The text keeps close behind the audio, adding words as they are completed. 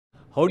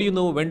How do you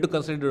know when to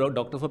consider a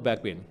doctor for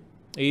back pain?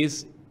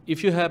 Is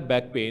if you have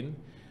back pain,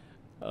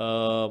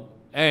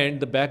 and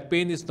the back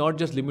pain is not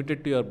just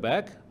limited to your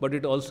back, but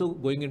it also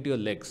going into your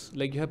legs.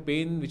 Like you have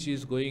pain which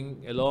is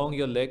going along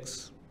your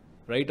legs,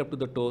 right up to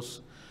the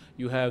toes.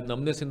 You have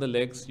numbness in the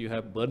legs. You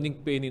have burning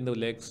pain in the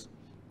legs.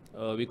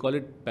 We call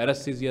it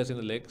paresthesias in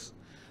the legs.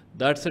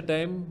 That's the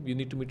time you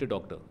need to meet a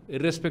doctor,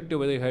 irrespective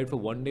whether you had it for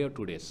 1 day or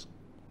 2 days.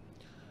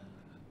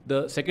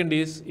 The second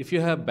is if you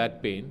have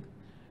back pain,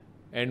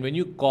 and when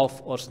you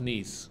cough or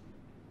sneeze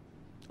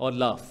or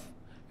laugh,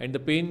 and the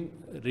pain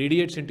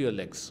radiates into your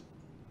legs,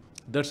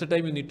 that's the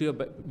time you need to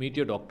meet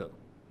your doctor.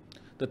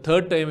 The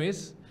third time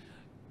is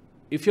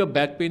if your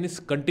back pain is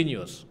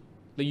continuous.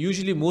 Like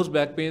usually most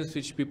back pains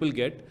which people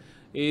get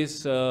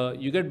is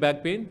you get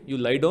back pain, you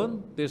lie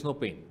down, there's no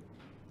pain.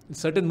 In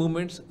certain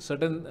movements,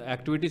 certain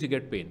activities, you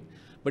get pain.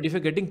 But if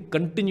you're getting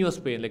continuous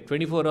pain, like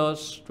 24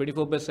 hours,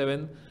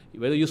 24/7,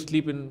 whether you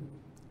sleep in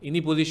any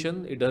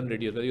position, it doesn't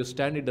reduce. Whether you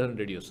stand, it doesn't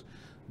reduce.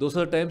 Those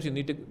are times you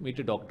need to meet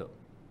a doctor.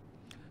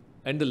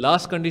 And the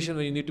last condition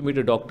when you need to meet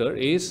a doctor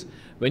is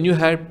when you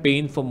had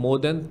pain for more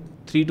than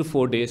 3 to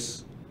 4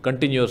 days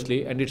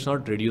continuously and it's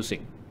not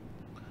reducing,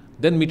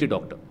 then meet a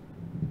doctor.